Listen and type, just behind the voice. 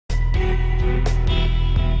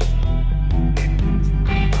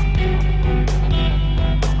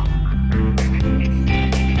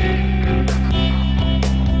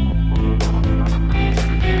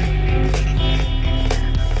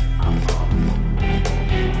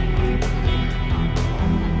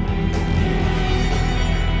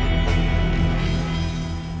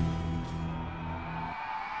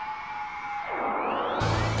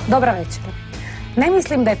Dobra večer. Ne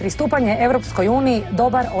mislim da je pristupanje Europskoj uniji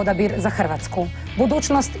dobar odabir za Hrvatsku.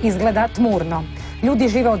 Budućnost izgleda tmurno. Ljudi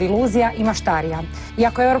žive od iluzija i maštarija.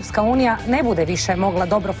 Iako Europska unija ne bude više mogla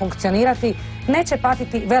dobro funkcionirati, neće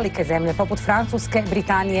patiti velike zemlje poput Francuske,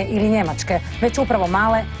 Britanije ili Njemačke, već upravo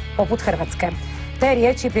male poput Hrvatske. Te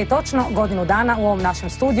riječi prije točno godinu dana u ovom našem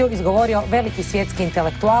studiju izgovorio veliki svjetski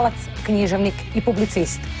intelektualac, književnik i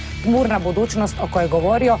publicist. Tmurna budućnost o kojoj je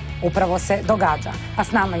govorio upravo se događa. A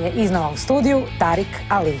s nama je iznova u studiju Tariq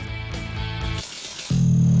Ali.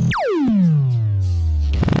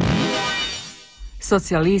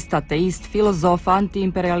 Socijalist, ateist, filozof,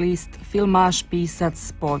 antiimperialist, filmaš,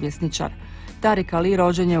 pisac, povjesničar. Tariq Ali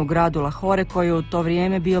rođen je u gradu Lahore koji je u to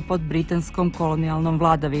vrijeme bio pod britanskom kolonijalnom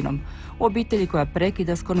vladavinom. U obitelji koja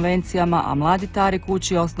prekida s konvencijama, a mladi Tariq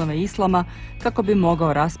uči osnove islama kako bi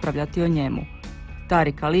mogao raspravljati o njemu.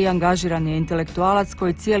 Tariq Ali angažiran je intelektualac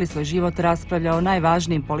koji cijeli svoj život raspravlja o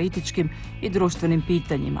najvažnijim političkim i društvenim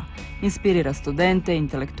pitanjima. Inspirira studente,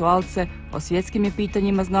 intelektualce, o svjetskim je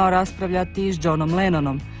pitanjima znao raspravljati i s Johnom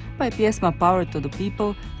Lennonom, pa je pjesma Power to the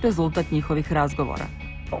People rezultat njihovih razgovora.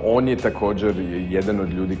 On je također jedan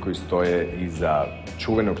od ljudi koji stoje iza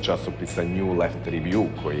čuvenog časopisa New Left Review,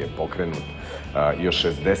 koji je pokrenut još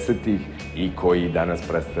 60-ih i koji danas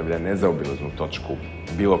predstavlja nezaobilaznu točku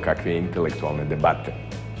bilo kakve intelektualne debate.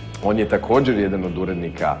 On je također jedan od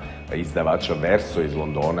urednika izdavača Verso iz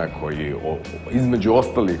Londona, koji između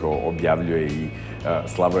ostalih objavljuje i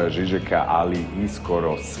Slavoja Žižeka, ali i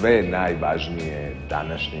skoro sve najvažnije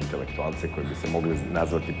današnje intelektualce koji bi se mogli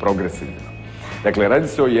nazvati progresivnima. Dakle, radi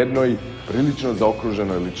se o jednoj prilično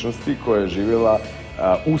zaokruženoj ličnosti koja je živjela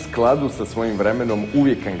u skladu sa svojim vremenom,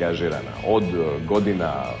 uvijek angažirana. Od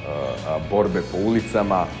godina borbe po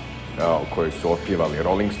ulicama, koje su otpjevali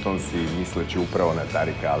Rolling Stonesi, misleći upravo na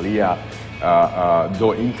Tariqa Alija,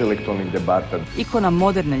 do intelektualnih debata. Ikona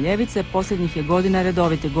moderne ljevice posljednjih je godina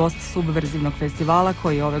redoviti gost subverzivnog festivala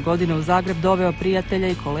koji je ove godine u Zagreb doveo prijatelja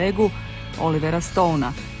i kolegu Olivera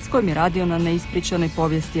Stonea, s kojim je radio na neispričanoj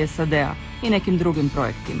povijesti SAD-a i nekim drugim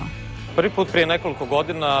projektima. Prvi put prije nekoliko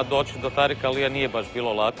godina doći do Tariqa Alija nije baš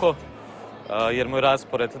bilo lako, jer mu je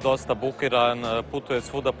raspored dosta bukiran, putuje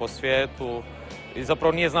svuda po svijetu i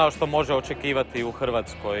zapravo nije znao što može očekivati u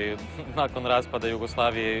Hrvatskoj nakon raspada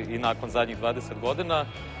Jugoslavije i nakon zadnjih 20 godina.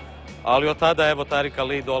 Ali od tada, evo, Tariq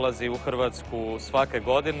Ali dolazi u Hrvatsku svake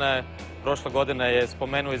godine. Prošle godine je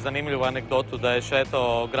spomenuo i zanimljivu anegdotu da je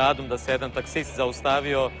šetao gradom, da se jedan taksist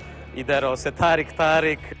zaustavio i derao se Tariq,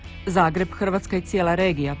 Tariq. Zagreb, Hrvatska i cijela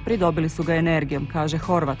regija pridobili su ga energijom, kaže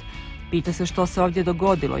Horvat. Pita se što se ovdje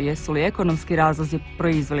dogodilo, jesu li ekonomski razlozi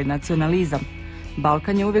proizveli nacionalizam.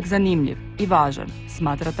 Balkan je uvijek zanimljiv i važan,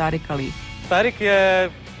 smatra Tariq Ali. Tariq je,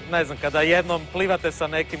 ne znam, kada jednom plivate sa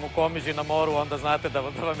nekim u Komiži na moru, onda znate da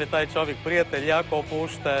vam je taj čovjek prijatelj, jako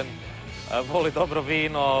opušten, voli dobro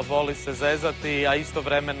vino, voli se zezati, a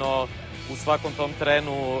istovremeno u svakom tom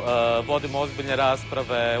trenu vodimo ozbiljne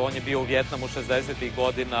rasprave. On je bio u Vijetnamu 60-ih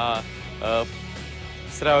godina,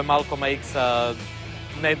 sreo je Malcolma X-a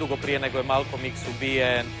nedugo prije nego je Malcolm X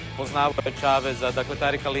ubijen, poznavao je Chaveza. Dakle,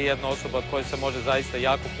 Tariq Ali je jedna osoba od koje se može zaista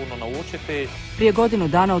jako puno naučiti. Prije godinu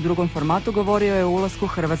dana u drugom formatu govorio je o ulasku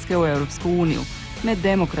Hrvatske u Europsku uniju,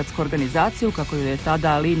 nedemokratsku organizaciju, kako ju je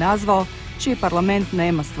tada Ali nazvao, čiji parlament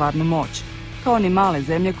nema stvarnu moć, kao ni male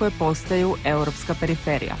zemlje koje postaju europska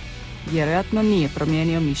periferija. Vjerojatno nije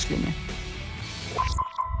promijenio mišljenje.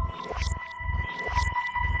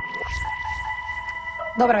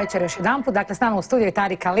 Dobra večer još jedanput. Dakle, s nama u studiju je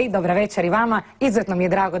Tariq Ali. Dobra večer i vama. Izuzetno mi je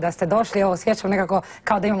drago da ste došli. Ovo osjećam nekako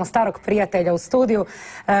kao da imamo starog prijatelja u studiju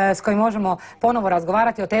s kojim možemo ponovo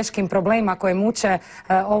razgovarati o teškim problemima koje muče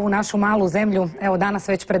ovu našu malu zemlju. Evo, danas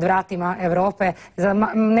već pred vratima Europe. Za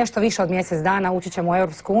nešto više od mjesec dana ući ćemo u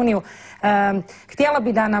Europsku uniju. Htjela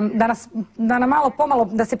bi da nam malo pomalo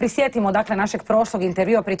da se prisjetimo, dakle, našeg prošlog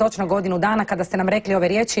intervjua prije točno godinu dana kada ste nam rekli ove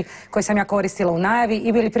riječi koje sam ja koristila u najavi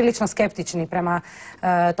i bili prilično skeptični prema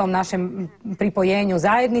tom našem pripojenju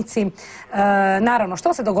zajednici. Naravno,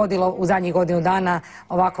 što se dogodilo u zadnjih godinu dana,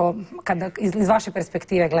 ovako, iz vaše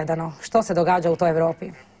perspektive gledano, što se događa u toj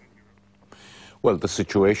Europi? Well, the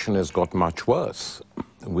situation has got much worse.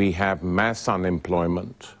 We have mass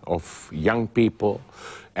unemployment of young people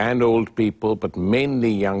and old people, but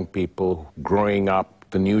mainly young people growing up,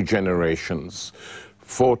 the new generations.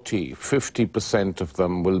 40–50% of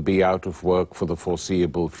them will be out of work for the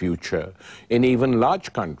foreseeable future. In even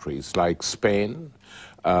large countries like Spain,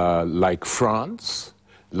 like France,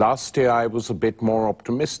 Last year, I was a bit more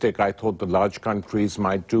optimistic. I thought the large countries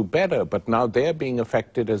might do better, but now they're being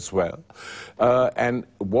affected as well. And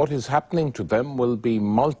what is happening to them will be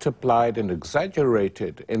multiplied and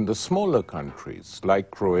exaggerated in the smaller countries, like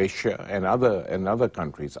Croatia and other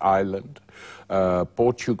countries, Ireland,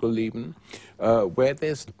 Portugal even, where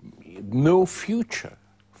there's no future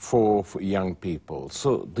for young people.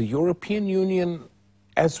 So the European Union,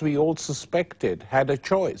 as we all suspected, had a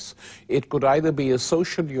choice. It could either be a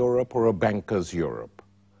social Europe or a banker's Europe,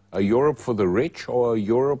 a Europe for the rich or a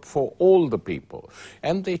Europe for all the people.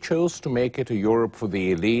 And they chose to make it a Europe for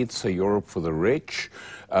the elites, a Europe for the rich,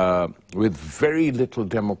 with very little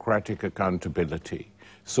democratic accountability.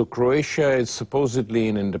 So Croatia is supposedly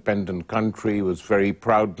an independent country, was very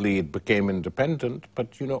proudly it became independent,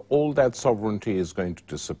 but you know, all that sovereignty is going to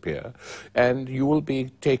disappear. And you will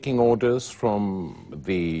be taking orders from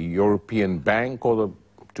the European Bank or,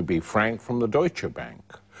 to be frank, from the Deutsche Bank.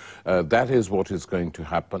 That is what is going to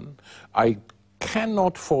happen. I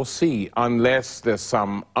cannot foresee, unless there's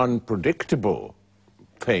some unpredictable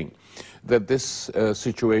thing, that this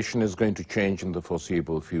situation is going to change in the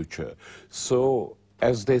foreseeable future. So,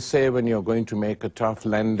 as they say, when you're going to make a tough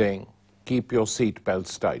landing, keep your seat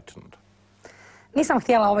belts tightened. Nisam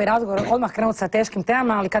htjela ovaj razgovor odmah krenuti sa teškim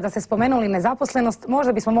temama, ali kada ste spomenuli nezaposlenost,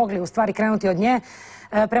 možda bismo mogli u stvari krenuti od nje.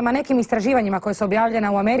 Prema nekim istraživanjima koje su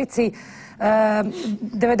objavljena u Americi,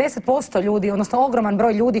 90% ljudi, odnosno ogroman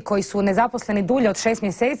broj ljudi koji su nezaposleni dulje od 6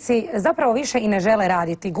 mjeseci, zapravo više i ne žele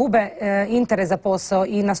raditi, gube interes za posao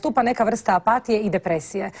i nastupa neka vrsta apatije i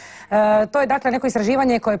depresije. To je dakle neko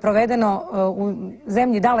istraživanje koje je provedeno u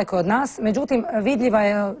zemlji daleko od nas, međutim vidljiva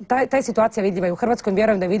je, ta situacija vidljiva je u Hrvatskoj,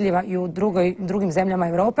 vjerujem da je vidljiva i u drugim zemljama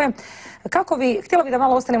Europe. Kako vi, htjela bih da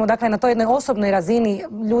malo ostanemo dakle na toj jednoj osobnoj razini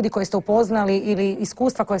ljudi koje ste upoznali ili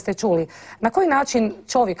iskustva koje ste čuli. Na koji način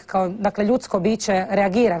čovjek kao dakle ljudsko biće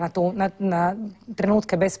reagira na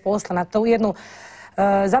trenutke bez posla, na tu jednu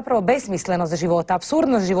zapravo besmislenost života,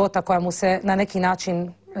 apsurdnost života koja mu se na neki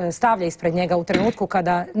način stavlja ispred njega u trenutku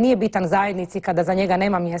kada nije bitan zajednici, kada za njega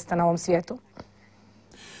nema mjesta na ovom svijetu?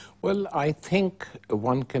 Well, I think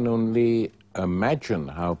one can only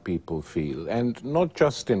imagine how people feel, and not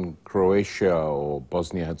just in Croatia or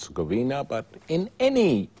Bosnia-Herzegovina, but in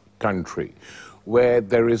any country where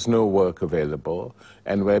there is no work available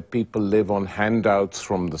and where people live on handouts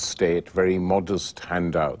from the state, very modest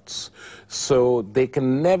handouts. So they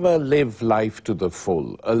can never live life to the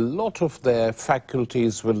full. A lot of their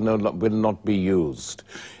faculties will not be used.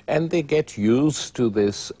 And they get used to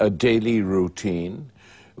this daily routine,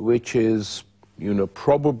 which is, you know,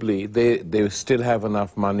 probably they still have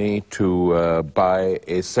enough money to buy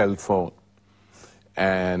a cell phone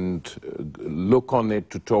and look on it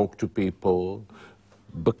to talk to people,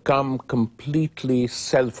 become completely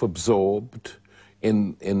self-absorbed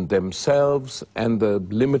in themselves and the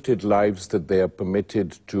limited lives that they are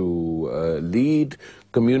permitted to lead,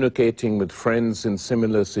 communicating with friends in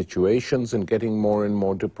similar situations and getting more and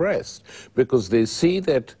more depressed because they see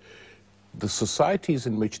that the societies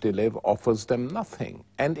in which they live offers them nothing.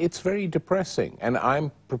 And it's very depressing. And I'm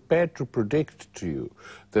prepared to predict to you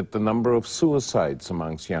that the number of suicides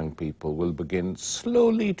amongst young people will begin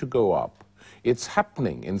slowly to go up. It's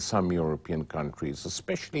happening in some European countries,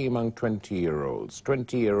 especially among 20-year-olds,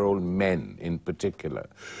 20-year-old men in particular.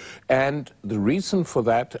 And the reason for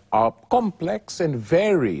that are complex and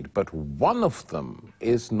varied, but one of them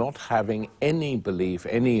is not having any belief,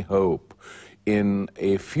 any hope in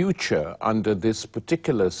a future under this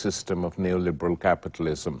particular system of neoliberal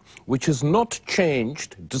capitalism, which has not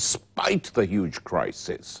changed despite the huge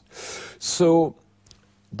crisis. So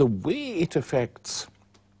the way it affects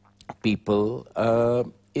people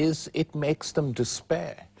is it makes them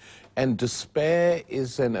despair. And despair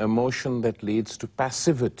is an emotion that leads to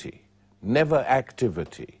passivity, never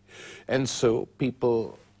activity. And so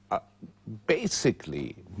people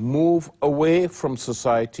basically move away from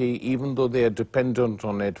society even though they are dependent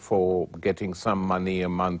on it for getting some money a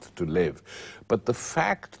month to live. But the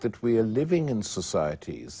fact that we are living in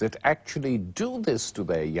societies that actually do this to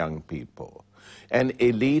their young people, and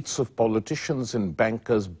elites of politicians and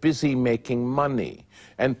bankers busy making money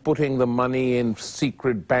and putting the money in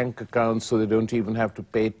secret bank accounts so they don't even have to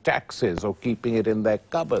pay taxes or keeping it in their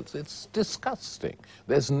cupboards. It's disgusting.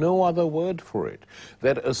 There's no other word for it.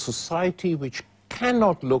 That a society which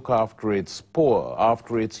cannot look after its poor,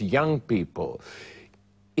 after its young people,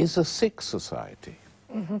 is a sick society.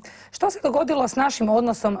 Što se dogodilo s našim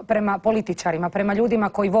odnosom prema političarima, prema ljudima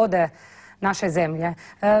koji vode naše zemlje.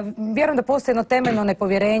 Vjerujem da postoji jedno temeljno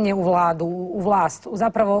nepovjerenje u vladu, u vlast,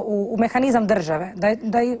 zapravo u mehanizam države,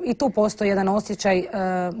 da i tu postoji jedan osjećaj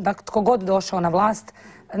da tko god došao na vlast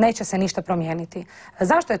neće se ništa promijeniti.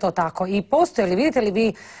 Zašto je to tako? I postoji li, vidite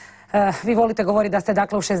li vi volite govoriti da ste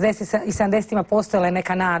dakle u 60. i 70. postojala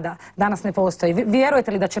neka nada, danas ne postoji.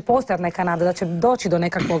 Vjerujete li da će postojati neka nada, da će doći do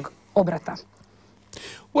nekakvog obrata?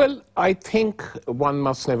 Well, I think one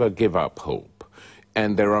must never give up hope.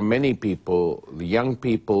 And there are many people, young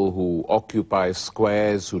people who occupy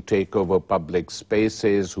squares, who take over public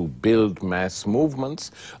spaces, who build mass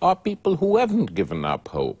movements, are people who haven't given up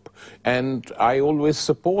hope. And I always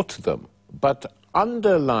support them. But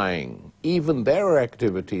underlying even their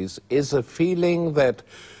activities is a feeling that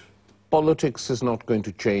politics is not going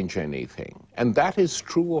to change anything. And that is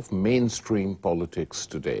true of mainstream politics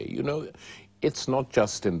today. You know, it's not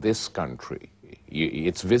just in this country.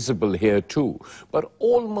 It's visible here too. But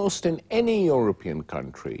almost in any European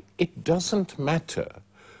country, it doesn't matter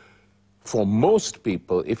for most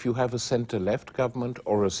people if you have a center-left government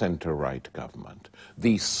or a center-right government.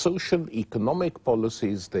 The social economic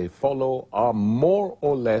policies they follow are more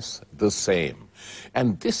or less the same.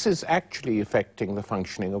 And this is actually affecting the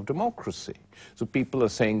functioning of democracy. So people are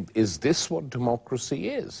saying, is this what democracy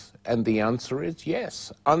is? And the answer is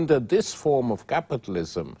yes. Under this form of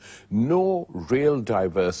capitalism, no real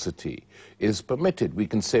diversity is permitted. We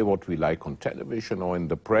can say what we like on television or in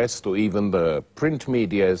the press, or even the print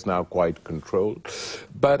media is now quite controlled.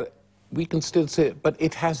 But we can still say, but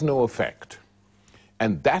it has no effect.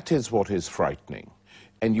 And that is what is frightening.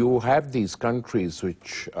 And you have these countries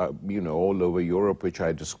which, you know, all over Europe, which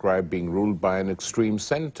I describe being ruled by an extreme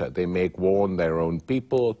center. They make war on their own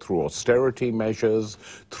people through austerity measures,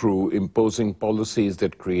 through imposing policies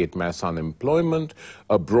that create mass unemployment.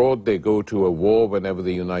 Abroad, they go to a war whenever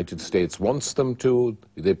the United States wants them to.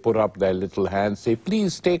 They put up their little hands, say,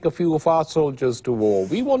 please take a few of our soldiers to war.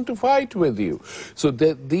 We want to fight with you. So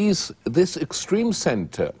this extreme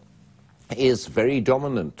center is very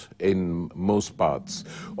dominant in most parts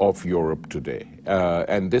of Europe today.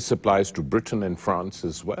 And this applies to Britain and France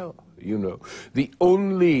as well, you know. The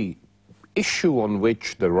only issue on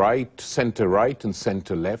which the center-right and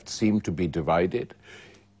center-left seem to be divided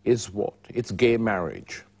is what? It's gay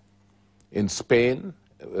marriage. In Spain,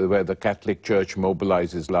 where the Catholic Church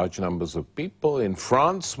mobilizes large numbers of people. In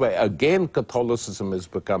France, where again Catholicism is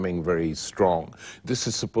becoming very strong. This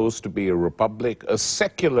is supposed to be a republic, a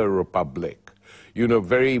secular republic, you know,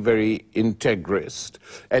 very, very integrist.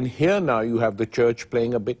 And here now you have the church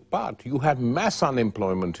playing a big part. You have mass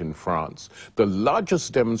unemployment in France. The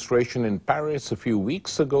largest demonstration in Paris a few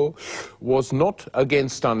weeks ago was not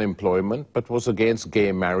against unemployment, but was against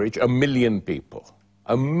gay marriage. 1 million people.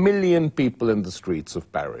 1 million people in the streets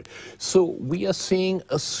of Paris. So we are seeing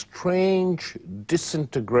a strange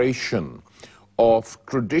disintegration of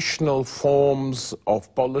traditional forms of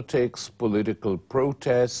politics, political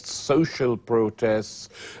protests, social protests,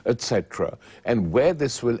 etc. And where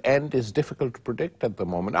this will end is difficult to predict at the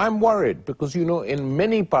moment. I'm worried because, you know, in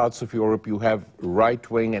many parts of Europe you have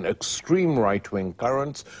right-wing and extreme right-wing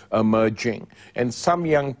currents emerging, and some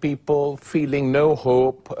young people feeling no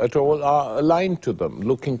hope at all are aligned to them,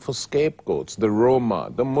 looking for scapegoats, the Roma,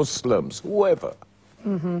 the Muslims, whoever.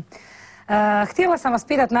 Htjela sam vas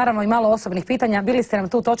pitati naravno i malo osobnih pitanja. Bili ste nam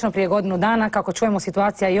tu točno prije godinu dana. Kako čujemo,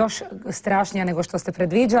 situacija je još strašnija nego što ste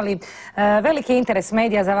predviđali. Veliki interes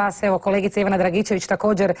medija za vas. Evo, kolegica Ivana Dragičević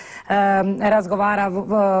također razgovara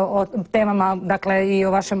o temama, dakle i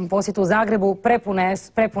o vašem posjetu u Zagrebu.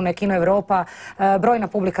 Prepune Kino Europa. Brojna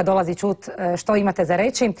publika dolazi čut što imate za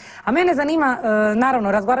reći. A mene zanima,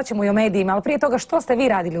 naravno, razgovarat ćemo i o medijima, ali prije toga što ste vi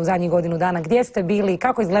radili u zadnjih godinu dana? Gdje ste bili?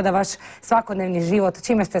 Kako izgleda vaš svakodnevni život?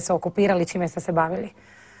 Čime ste se okupirali? Čime ste se bavili?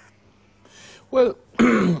 Well,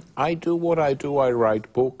 I do what I do. I write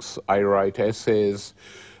books, I write essays,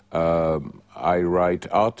 I write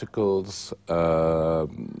articles,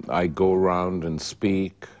 I go around and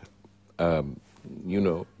speak, you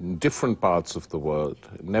know, in different parts of the world,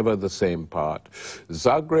 never the same part.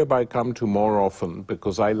 Zagreb I come to more often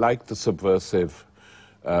because I like the subversive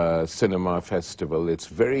cinema festival. It's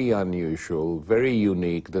very unusual, very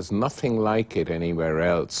unique. There's nothing like it anywhere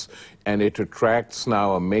else. And it attracts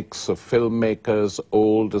now a mix of filmmakers,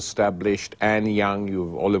 old, established, and young. You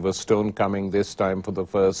have Oliver Stone coming this time for the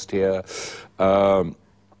first year.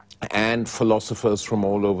 and philosophers from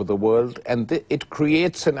all over the world, and it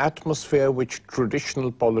creates an atmosphere which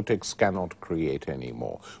traditional politics cannot create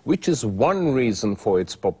anymore, which is one reason for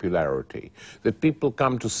its popularity, that people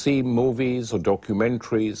come to see movies or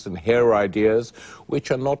documentaries and hear ideas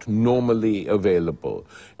which are not normally available.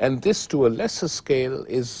 And this, to a lesser scale,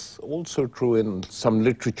 is also true in some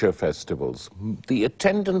literature festivals. The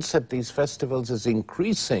attendance at these festivals is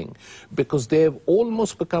increasing because they have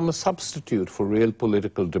almost become a substitute for real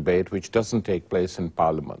political debate, which doesn't take place in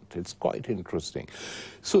Parliament. It's quite interesting.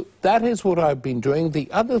 So that is what I've been doing. The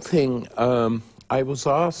other thing, I was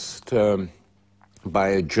asked by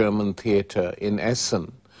a German theatre in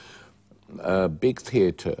Essen, a big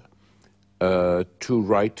theatre, to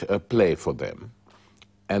write a play for them.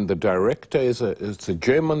 And the director it's a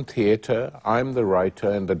German theatre, I'm the writer,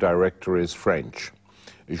 and the director is French.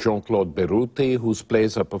 Jean-Claude Berruti, whose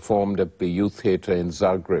plays are performed at the Youth Theatre in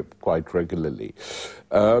Zagreb quite regularly.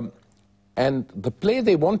 And the play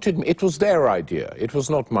they wanted me, it was their idea, it was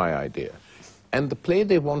not my idea. And the play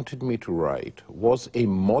they wanted me to write was a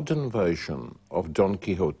modern version of Don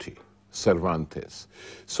Quixote, Cervantes.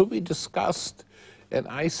 So we discussed, and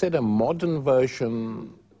I said a modern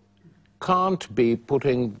version can't be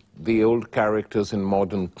putting the old characters in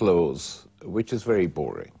modern clothes, which is very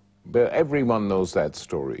boring. But everyone knows that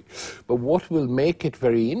story. But what will make it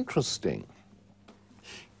very interesting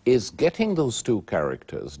is getting those two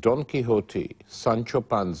characters, Don Quixote, Sancho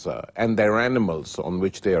Panza, and their animals on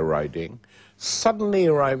which they are riding, suddenly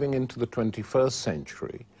arriving into the 21st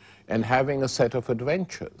century and having a set of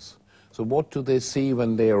adventures. So what do they see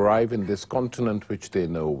when they arrive in this continent which they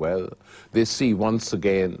know well? They see once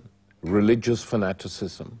again religious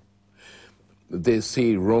fanaticism. They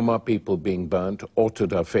see Roma people being burnt, auto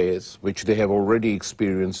da fes, which they have already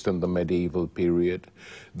experienced in the medieval period.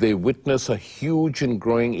 They witness a huge and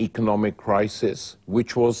growing economic crisis,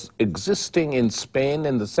 which was existing in Spain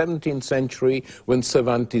in the 17th century when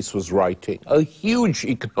Cervantes was writing. A huge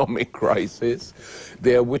economic crisis.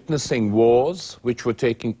 They are witnessing wars, which were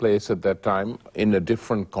taking place at that time in a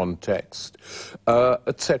different context,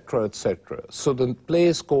 etc., etc. So the play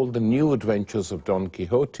is called The New Adventures of Don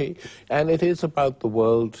Quixote, and it is about the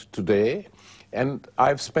world today. And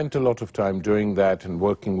I've spent a lot of time doing that and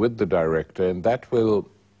working with the director, and that will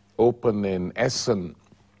open in Essen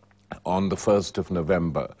on the 1st of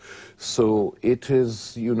November. So it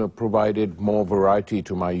has, provided more variety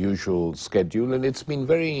to my usual schedule, and it's been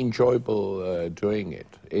very enjoyable doing it.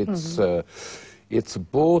 It's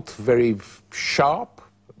both very sharp,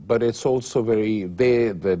 but it's also very,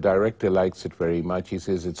 the director likes it very much. He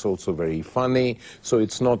says it's also very funny, so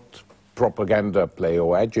it's not propaganda play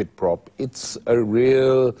or agitprop. It's a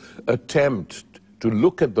real attempt to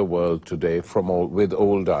look at the world today with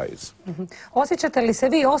old eyes. Osjećate li se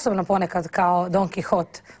vi osobno ponekad kao Don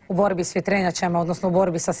Quixote u borbi s vjetrenjačama, odnosno u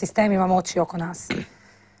borbi sa sistemima moći oko nas?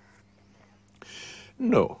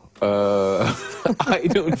 No, I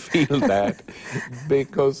don't feel that,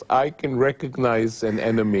 because I can recognize an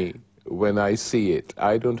enemy when I see it.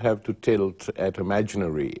 I don't have to tilt at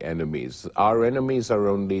imaginary enemies. Our enemies are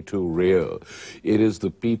only too real. It is the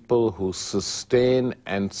people who sustain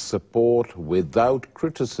and support without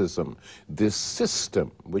criticism this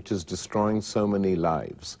system which is destroying so many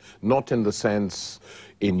lives. Not in the sense,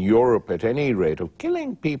 in Europe at any rate, of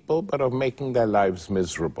killing people, but of making their lives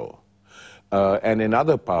miserable. And in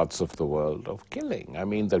other parts of the world, of killing. I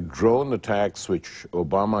mean, the drone attacks which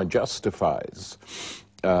Obama justifies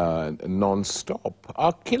non-stop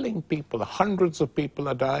are killing people. Hundreds of people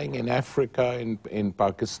are dying in Africa, in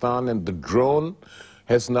Pakistan, and the drone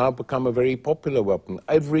has now become a very popular weapon.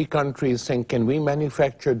 Every country is saying, can we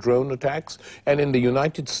manufacture drone attacks? And in the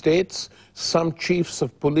United States, some chiefs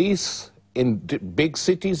of police in big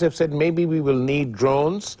cities have said maybe we will need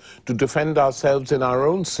drones to defend ourselves in our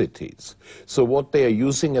own cities. So what they are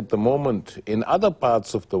using at the moment in other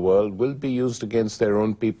parts of the world will be used against their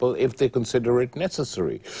own people if they consider it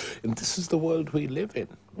necessary. And this is the world we live in.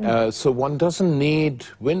 So one doesn't need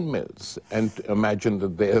windmills and imagine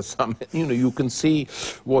that there are some, you can see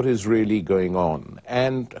what is really going on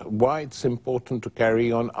and why it's important to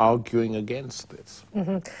carry on arguing against this.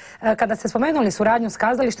 Kada ste spomenuli suradnju s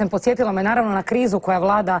kazalištem, podsjetilo me naravno na krizu koja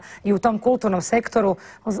vlada i u tom kulturnom sektoru.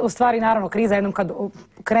 U stvari, naravno, kriza jednom kad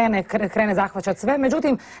krene zahvaćati sve.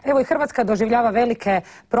 Međutim, evo i Hrvatska doživljava velike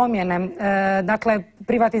promjene. Dakle,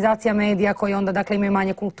 privatizacija medija koji onda imaju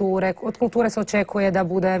manje kulture. Od kulture se očekuje da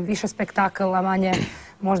bude više spektakla,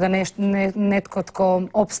 možda netko tko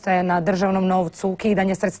opstaje na državnom novcu,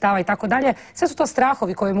 ukidanje sredstava i tako dalje. Sve su to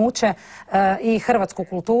strahovi koji muče i hrvatsku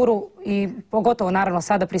kulturu i pogotovo naravno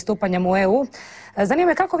sada pristupanjem u EU. Zanima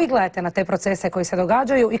me kako vi gledate na te procese koji se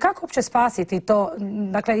događaju i kako uopće spasiti to,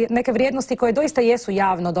 dakle neke vrijednosti koje doista jesu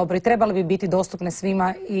javno dobro i trebali bi biti dostupne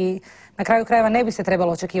svima i na kraju krajeva ne bi se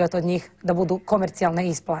trebalo očekivati od njih da budu komercijalne i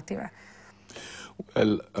isplative.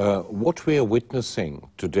 Well, what we are witnessing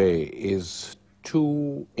today is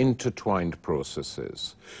two intertwined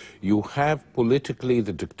processes. You have politically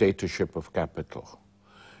the dictatorship of capital.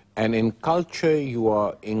 And in culture, you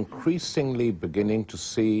are increasingly beginning to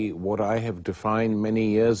see what I have defined many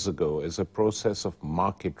years ago as a process of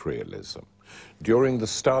market realism. During the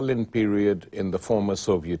Stalin period in the former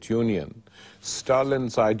Soviet Union,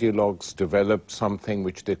 Stalin's ideologues developed something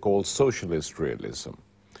which they call socialist realism,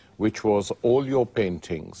 which was all your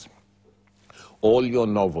paintings, all your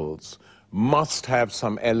novels must have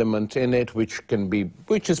some element in it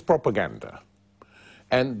which is propaganda.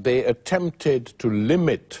 And they attempted to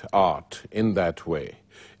limit art in that way.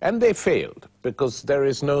 And they failed, because there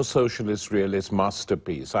is no socialist realist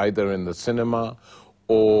masterpiece, either in the cinema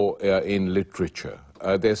or in literature.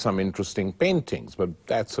 There's some interesting paintings, but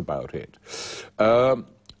that's about it.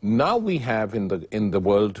 Now we have in the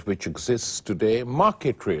world which exists today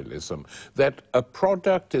market realism, that a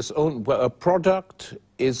product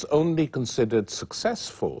is only considered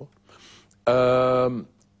successful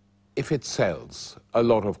if it sells a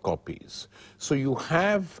lot of copies. So you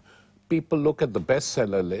have people look at the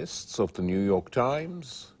bestseller lists of the New York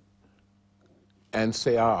Times and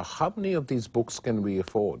say, how many of these books can we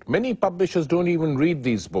afford? Many publishers don't even read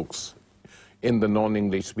these books in the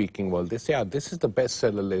non-English speaking world. They say, this is the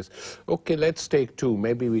bestseller list. Okay, let's take two.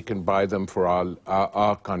 Maybe we can buy them for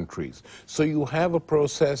our countries. So you have a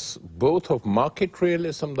process both of market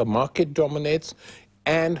realism, the market dominates,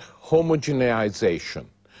 and homogenization.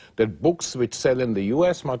 That books which sell in the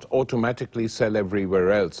US must automatically sell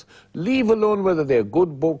everywhere else. Leave alone whether they're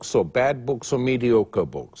good books or bad books or mediocre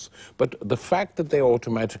books. But the fact that they're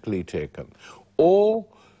automatically taken. Or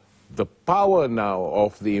the power now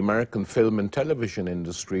of the American film and television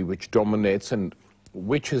industry, which dominates and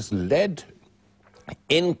which is led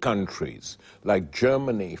in countries like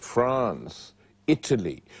Germany, France,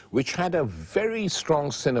 Italy, which had a very strong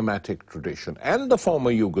cinematic tradition, and the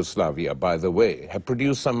former Yugoslavia, by the way, have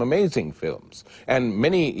produced some amazing films, and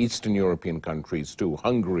many Eastern European countries too,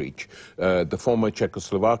 Hungary, the former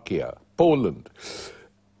Czechoslovakia, Poland.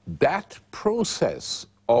 That process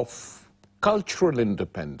of cultural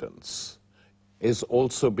independence is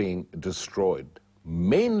also being destroyed.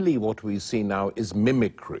 Mainly what we see now is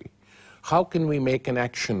mimicry. How can we make an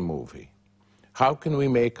action movie? How can we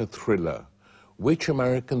make a thriller? Which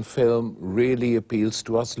American film really appeals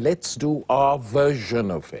to us? Let's do our version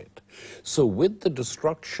of it. So with the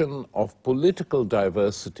destruction of political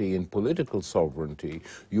diversity and political sovereignty,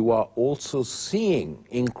 you are also seeing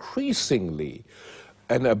increasingly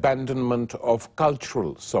an abandonment of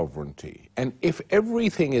cultural sovereignty. And if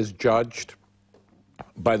everything is judged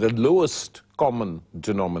by the lowest common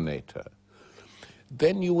denominator,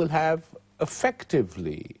 then you will have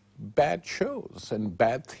effectively bad shows and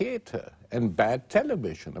bad theater and bad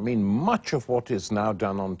television. I mean, much of what is now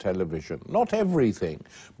done on television, not everything,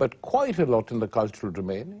 but quite a lot in the cultural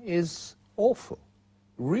domain is awful,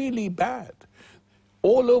 really bad.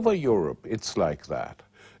 All over Europe, it's like that.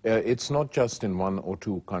 It's not just in one or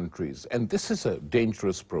two countries. And this is a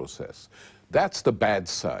dangerous process. That's the bad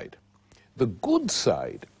side. The good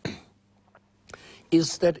side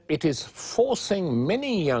is that it is forcing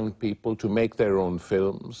many young people to make their own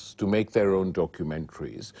films, to make their own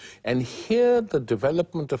documentaries. And here the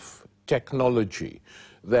development of technology,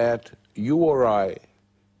 that you or I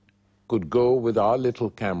could go with our little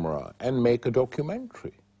camera and make a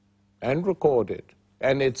documentary and record it.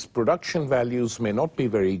 And its production values may not be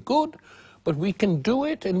very good, but we can do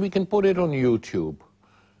it and we can put it on YouTube.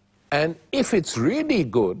 And if it's really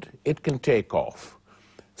good, it can take off.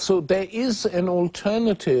 So there is an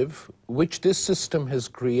alternative which this system has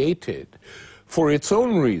created for its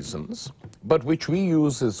own reasons, but which we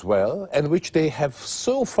use as well, and which they have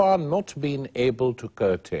so far not been able to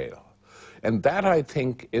curtail. And that, I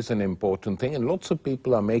think, is an important thing. And lots of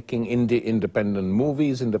people are making independent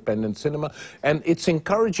movies, independent cinema, and it's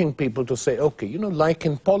encouraging people to say, okay, you know, like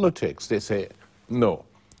in politics, they say, no.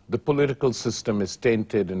 The political system is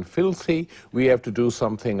tainted and filthy. We have to do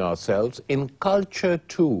something ourselves. In culture,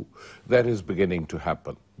 too, that is beginning to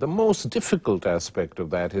happen. The most difficult aspect of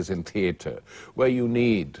that is in theater, where you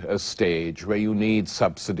need a stage, where you need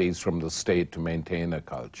subsidies from the state to maintain a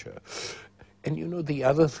culture. And you know, the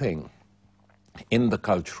other thing in the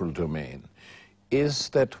cultural domain is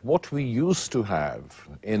that what we used to have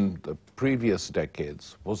in the previous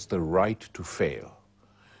decades was the right to fail.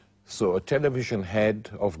 So a television head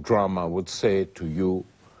of drama would say to you,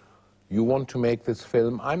 you want to make this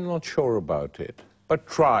film? I'm not sure about it, but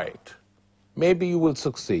try it. Maybe you will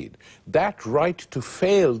succeed. That right to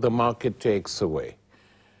fail the market takes away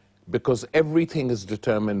because everything is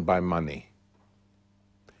determined by money.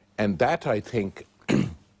 And that, I think,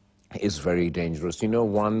 is very dangerous. You know,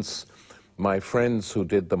 once my friends who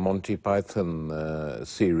did the Monty Python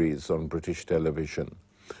series on British television,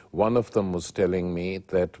 one of them was telling me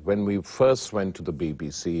that when we first went to the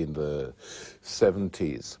BBC in the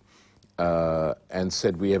 70s and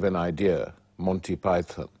said, we have an idea, Monty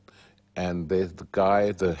Python, and the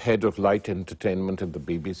guy, the head of light entertainment at the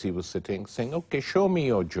BBC was sitting saying, okay, show me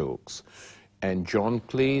your jokes. And John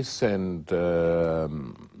Cleese and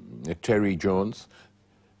Terry Jones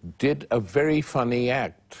did a very funny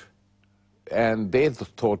act. And they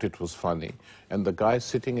thought it was funny. And the guy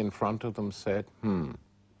sitting in front of them said,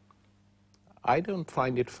 I don't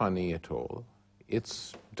find it funny at all.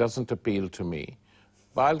 It doesn't appeal to me.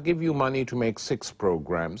 But I'll give you money to make 6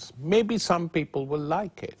 programs. Maybe some people will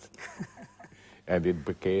like it. And it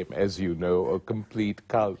became, as you know, a complete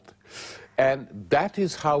cult. And that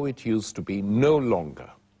is how it used to be, no longer.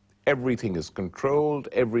 Everything is controlled,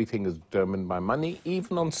 everything is determined by money,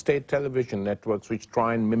 even on state television networks which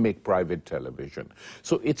try and mimic private television.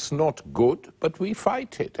 So it's not good, but we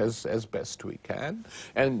fight it as best we can.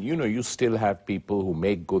 And, you know, you still have people who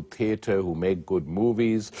make good theater, who make good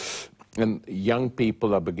movies. And young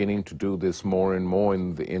people are beginning to do this more and more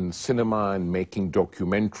in cinema and making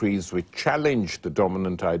documentaries which challenge the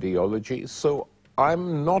dominant ideology. So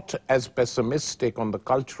I'm not as pessimistic on the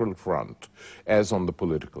cultural front as on the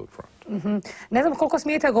political front. Ne znam koliko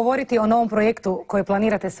smijete govoriti o novom projektu koji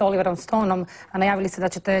planirate s Oliverom Stoneom, a najavili ste da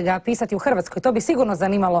ćete ga pisati u Hrvatskoj. To bi sigurno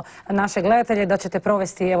zanimalo naše gledatelje da ćete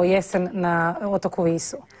provesti evo jesen na otoku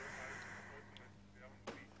Visu.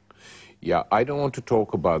 Yeah, I don't want to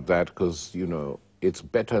talk about that because, you know, it's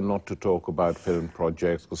better not to talk about film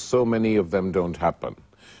projects because so many of them don't happen.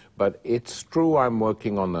 But it's true I'm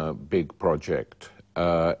working on a big project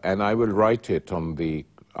and I will write it on the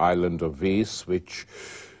island of Vis, which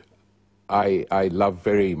I love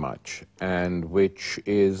very much and which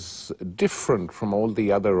is different from all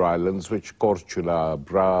the other islands, which Korčula,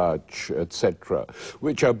 Brač, etc.,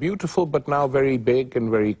 which are beautiful but now very big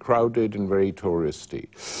and very crowded and very touristy.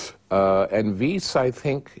 And Vis, I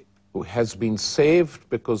think, has been saved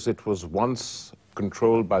because it was once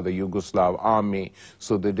controlled by the Yugoslav army,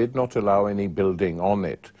 so they did not allow any building on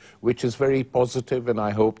it, which is very positive, and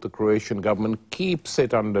I hope the Croatian government keeps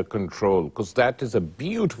it under control, because that is a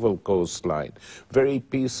beautiful coastline, very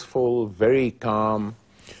peaceful, very calm,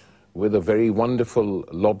 with a very wonderful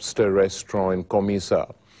lobster restaurant in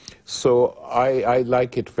Komisa. So I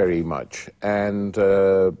like it very much, and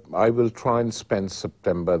I will try and spend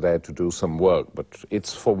September there to do some work, but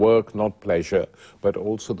it's for work, not pleasure, but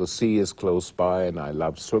also the sea is close by and I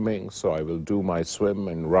love swimming, so I will do my swim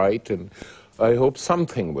and write, and I hope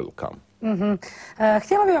something will come.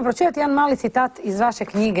 Htjela bih vam pročitati jedan mali citat iz vaše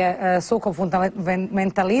knjige Sukob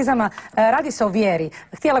fundamentalizama. Radi se o vjeri.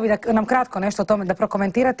 Htjela bih da nam kratko nešto o tome da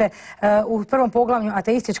prokomentirate. U prvom poglavlju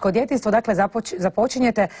ateističko djetinjstvo, dakle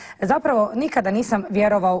započinjete: zapravo nikada nisam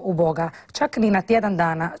vjerovao u Boga, čak ni na tjedan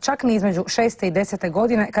dana, čak ni između 6. i 10.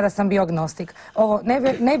 godine kada sam bio agnostik. Ovo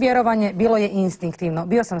nevjerovanje bilo je instinktivno.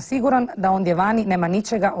 Bio sam siguran da ondje vani nema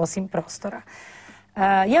ničega osim prostora.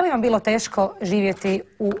 Je li vam bilo teško živjeti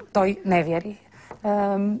u toj nevjeri?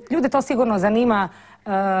 Ljude to sigurno zanima,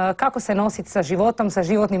 kako se nositi sa životom, sa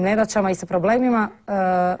životnim nedaćama i sa problemima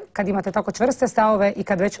kad imate tako čvrste stavove i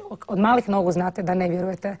kad već od malih nogu znate da ne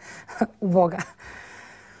vjerujete u Boga.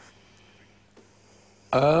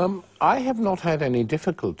 I have not had any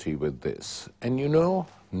difficulty with this. And you know,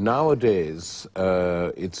 nowadays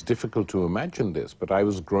it's difficult to imagine this, but I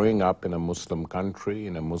was growing up in a Muslim country,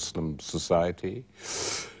 in a Muslim society,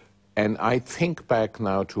 and I think back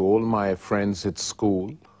now to all my friends at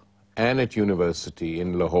school and at university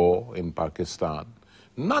in Lahore, in Pakistan.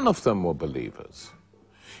 None of them were believers.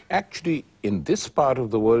 Actually, in this part of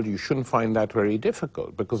the world, you shouldn't find that very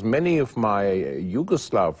difficult, because many of my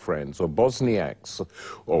Yugoslav friends or Bosniaks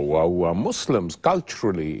or who are Muslims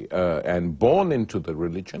culturally and born into the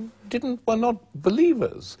religion were not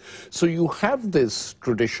believers. So you have this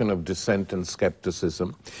tradition of dissent and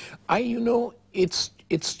skepticism. You know, it's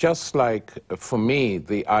just like, for me,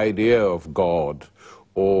 the idea of God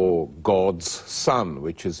or God's son,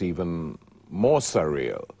 which is even more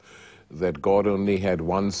surreal, that God only had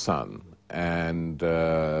one son,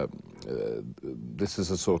 this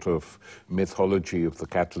is a sort of mythology of the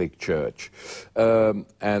Catholic Church,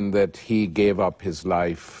 and that he gave up his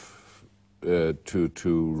life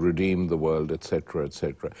to redeem the world, etc.,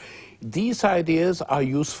 etc. These ideas are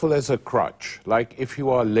useful as a crutch. Like if you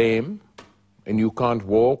are lame and you can't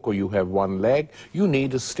walk, or you have one leg, you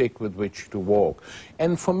need a stick with which to walk.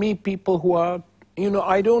 And for me, people who are,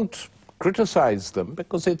 I don't criticize them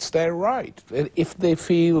because it's their right. If they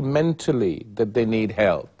feel mentally that they need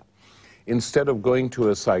help, instead of going to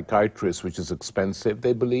a psychiatrist, which is expensive,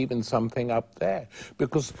 they believe in something up there.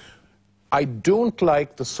 Because I don't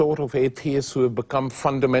like the sort of atheists who have become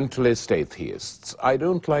fundamentalist atheists. I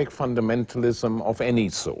don't like fundamentalism of any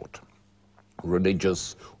sort,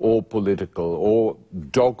 religious or political, or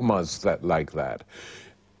dogmas like that.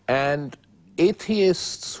 And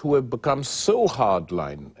atheists who have become so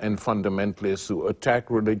hardline and fundamentalists who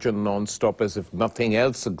attack religion non-stop as if nothing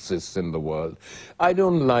else exists in the world, I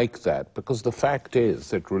don't like that, because the fact is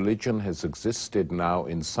that religion has existed now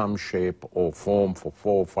in some shape or form for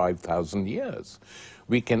 4,000 or 5,000 years.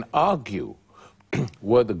 We can argue,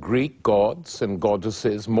 were the Greek gods and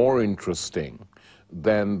goddesses more interesting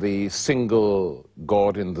than the single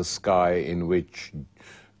God in the sky in which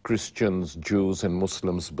Christians, Jews, and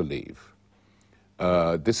Muslims believe?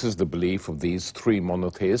 This is the belief of these three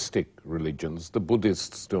monotheistic religions. The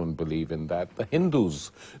Buddhists don't believe in that. The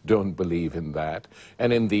Hindus don't believe in that.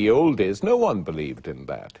 And in the old days, no one believed in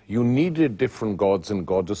that. You needed different gods and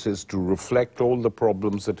goddesses to reflect all the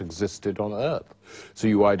problems that existed on earth. So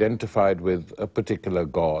you identified with a particular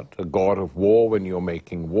god, a god of war when you're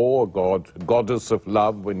making war, a goddess of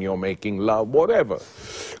love when you're making love, whatever.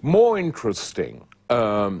 More interesting.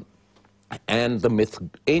 And the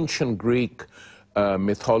ancient Greek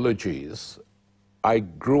mythologies, I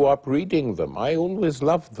grew up reading them. I always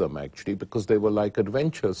loved them, actually, because they were like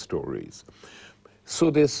adventure stories.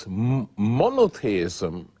 So this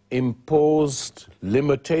monotheism imposed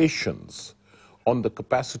limitations on the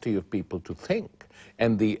capacity of people to think.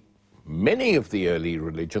 And many of the early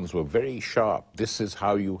religions were very sharp. This is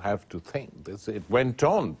how you have to think. It went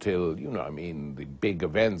on till, the big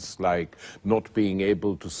events like not being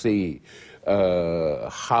able to see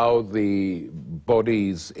how the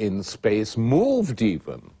bodies in space moved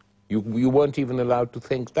even. You weren't even allowed to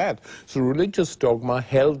think that. So religious dogma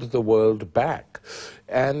held the world back.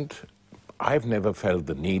 And I've never felt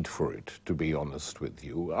the need for it, to be honest with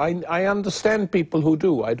you. I understand people who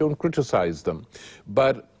do. I don't criticize them.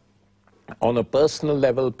 But on a personal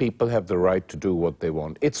level, people have the right to do what they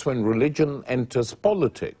want. It's when religion enters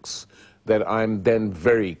politics that I'm then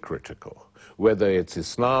very critical, whether it's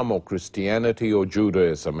Islam or Christianity or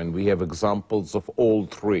Judaism, and we have examples of all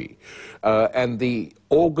three. And the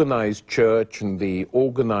organized church and the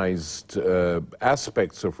organized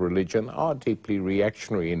aspects of religion are deeply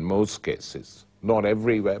reactionary in most cases. Not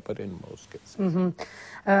everywhere, but in most cases. Mm-hmm.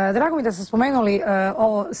 Drago mi da ste spomenuli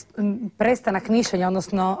ovo prestanak mišljenja,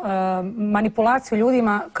 odnosno manipulaciju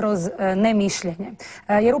ljudima kroz nemišljenje.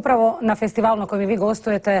 Jer upravo na festivalu na kojem vi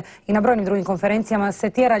gostujete i na brojnim drugim konferencijama se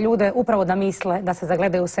tjera ljude upravo da misle, da se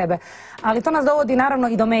zagledaju u sebe. Ali to nas dovodi naravno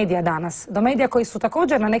i do medija danas. Do medija koji su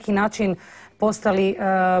također na neki način postali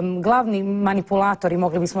glavni manipulatori,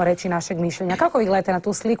 mogli bismo reći, našeg mišljenja. Kako vi gledate na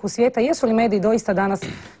tu sliku svijeta? Jesu li mediji doista danas,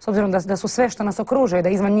 s obzirom da su sve što nas okružuje, da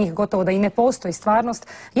izvan njih gotovo da i ne postoji stvarnost,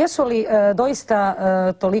 jesu li doista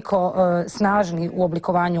toliko snažni u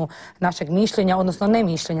oblikovanju našeg mišljenja, odnosno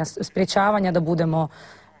nemišljenja, sprječavanja da budemo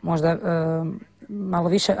možda malo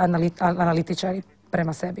više analitičari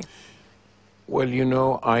prema sebi? Well,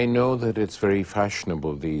 I know that it's very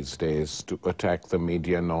fashionable these days to attack the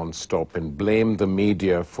media non-stop and blame the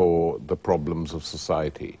media for the problems of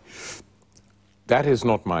society. That is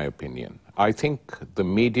not my opinion. I think the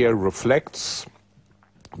media reflects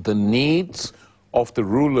the needs of the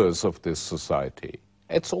rulers of this society.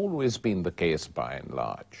 It's always been the case by and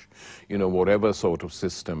large. Whatever sort of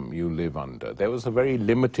system you live under. There was a very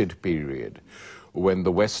limited period when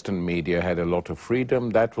the Western media had a lot of freedom.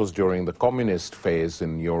 That was during the communist phase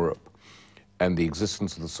in Europe and the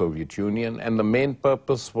existence of the Soviet Union. And the main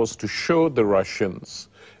purpose was to show the Russians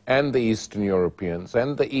and the Eastern Europeans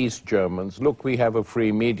and the East Germans, look, we have a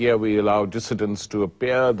free media, we allow dissidents to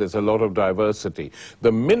appear, there's a lot of diversity.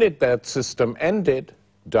 The minute that system ended,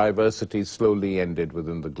 diversity slowly ended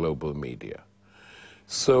within the global media.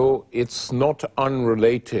 So it's not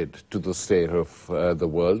unrelated to the state of the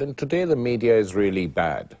world. And today the media is really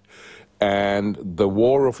bad. And the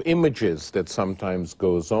war of images that sometimes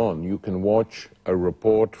goes on, you can watch a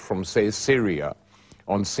report from, say, Syria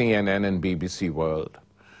on CNN and BBC World.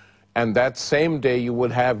 And that same day you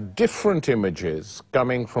would have different images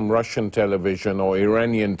coming from Russian television or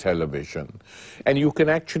Iranian television. And you can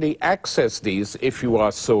actually access these if you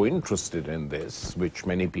are so interested in this, which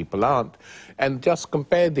many people aren't, and just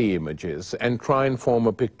compare the images and try and form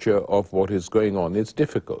a picture of what is going on. It's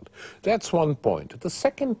difficult. That's one point. The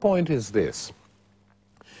second point is this.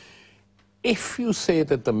 If you say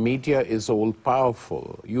that the media is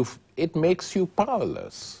all-powerful, it makes you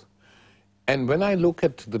powerless. And when I look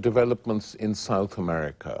at the developments in South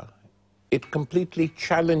America, it completely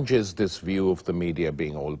challenges this view of the media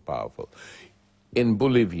being all-powerful. In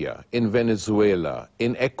Bolivia, in Venezuela,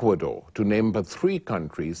 in Ecuador, to name but 3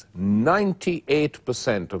 countries,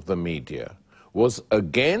 98% of the media was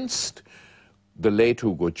against the late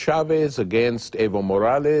Hugo Chavez, against Evo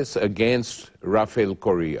Morales, against Rafael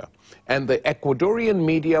Correa. And the Ecuadorian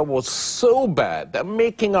media was so bad, they're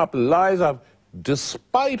making up lies of.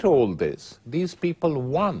 Despite all this, these people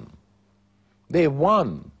won. They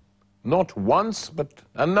won, not once, but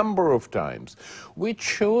a number of times, which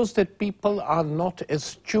shows that people are not as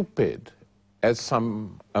stupid as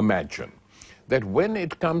some imagine. That when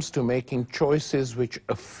it comes to making choices which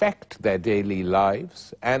affect their daily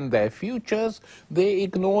lives and their futures, they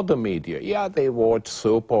ignore the media. Yeah, they watch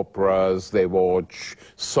soap operas, they watch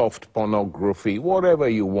soft pornography, whatever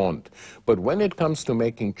you want. But when it comes to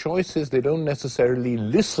making choices, they don't necessarily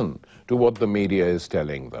listen to what the media is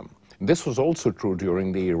telling them. This was also true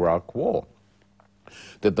during the Iraq War.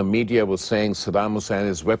 That the media was saying Saddam Hussein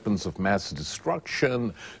has weapons of mass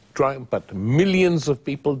destruction, but millions of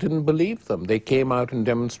people didn't believe them. They came out and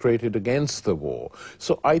demonstrated against the war.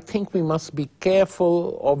 So I think we must be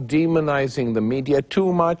careful of demonizing the media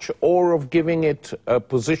too much or of giving it a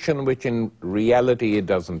position which in reality it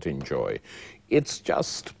doesn't enjoy. It's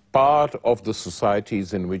just part of the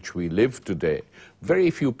societies in which we live today.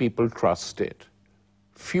 Very few people trust it.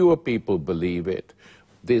 Fewer people believe it.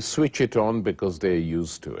 They switch it on because they're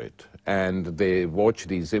used to it. And they watch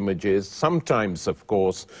these images. Sometimes, of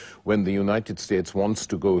course, when the United States wants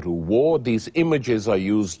to go to war, these images are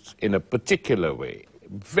used in a particular way,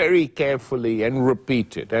 very carefully and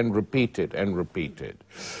repeated and repeated and repeated.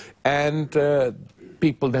 And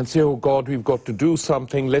people then say, oh God, we've got to do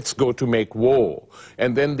something, let's go to make war.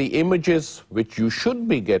 And then the images which you should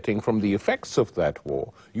be getting from the effects of that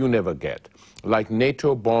war, you never get. Like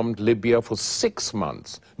NATO bombed Libya for 6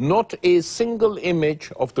 months. Not a single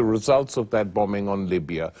image of the results of that bombing on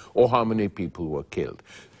Libya or how many people were killed.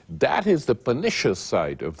 That is the pernicious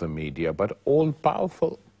side of the media, but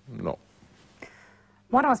all-powerful, no.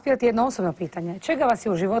 Moram vas pitati jedno osobno pitanje. Čega vas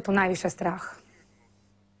je u životu najviše strah?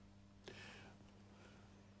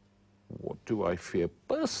 What do I fear?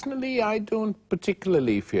 Personally, I don't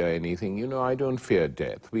particularly fear anything. You know, I don't fear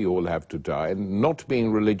death. We all have to die, and not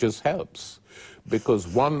being religious helps. Because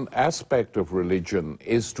one aspect of religion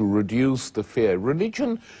is to reduce the fear.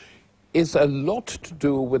 Religion is a lot to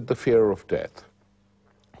do with the fear of death.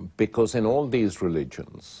 Because in all these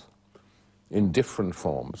religions, in different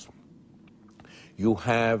forms, you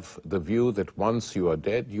have the view that once you are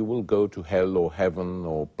dead, you will go to hell or heaven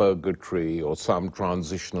or purgatory or some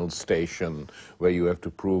transitional station where you have to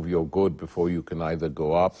prove you're good before you can either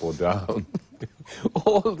go up or down.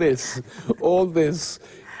 all this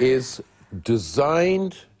is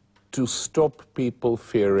designed to stop people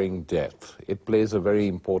fearing death. It plays a very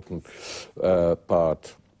important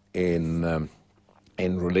part in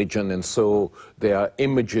religion, and so there are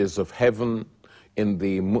images of heaven. In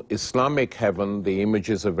the Islamic heaven, the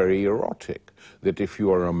images are very erotic, that if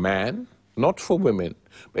you are a man, not for women,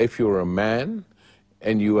 but if you're a man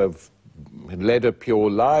and you have led a pure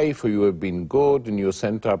life or you have been good and you're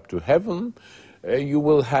sent up to heaven,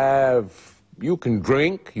 you can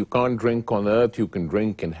drink. You can't drink on earth, you can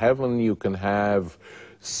drink in heaven. You can have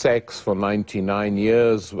sex for 99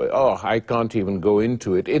 years. Oh, I can't even go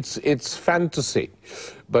into it. It's fantasy,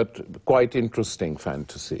 but quite interesting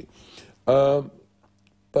fantasy.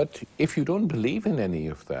 But if you don't believe in any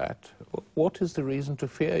of that, what is the reason to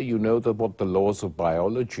fear? You know that what the laws of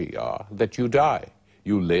biology are, that you die.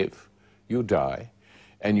 You live, you die,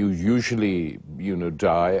 and you usually,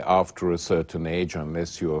 die after a certain age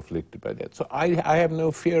unless you're afflicted by death. So I have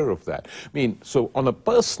no fear of that. I mean, so on a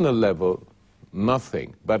personal level,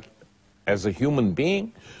 nothing. But as a human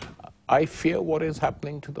being, I fear what is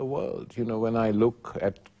happening to the world. You know, when I look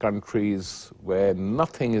at countries where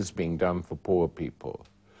nothing is being done for poor people,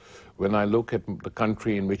 when I look at the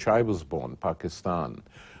country in which I was born, Pakistan,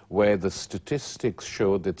 where the statistics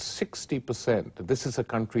show that 60%, this is a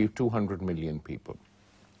country of 200 million people,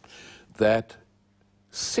 that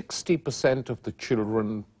 60% of the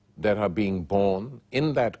children that are being born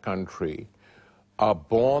in that country are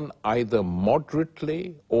born either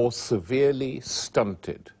moderately or severely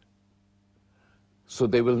stunted. So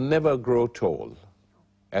they will never grow tall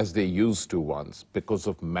as they used to once because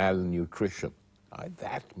of malnutrition.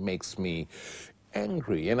 That makes me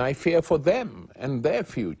angry, and I fear for them and their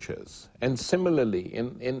futures. And similarly,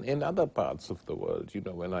 in other parts of the world, you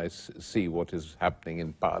know, when I see what is happening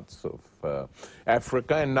in parts of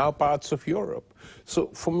Africa and now parts of Europe. So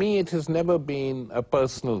for me, it has never been a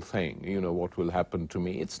personal thing, you know, what will happen to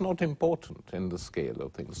me. It's not important in the scale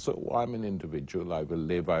of things. So I'm an individual, I will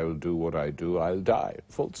live, I will do what I do, I'll die,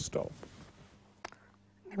 full stop.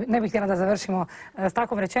 Ne bih htjela da završimo s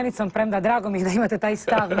takvom rečenicom, premda drago mi je da imate taj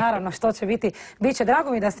stav, naravno što će biti. Biće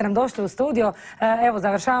drago mi je da ste nam došli u studio. Evo,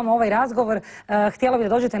 završavamo ovaj razgovor. Htjela bih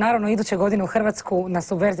da dođete naravno iduće godine u Hrvatsku na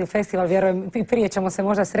Subverziji festival, vjerujem i prije ćemo se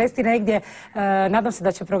možda sresti negdje. Nadam se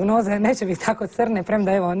da će prognoze neće biti tako crne,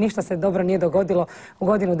 premda evo, ništa se dobro nije dogodilo u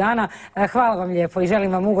godinu dana. Hvala vam lijepo i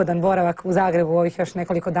želim vam ugodan boravak u Zagrebu ovih još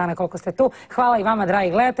nekoliko dana koliko ste tu. Hvala i vama,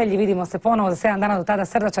 dragi gledatelji. Vidimo se ponovo za 7 dana, do tada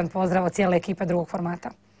srdačan pozdrav od cijele ekipe Drugog formata.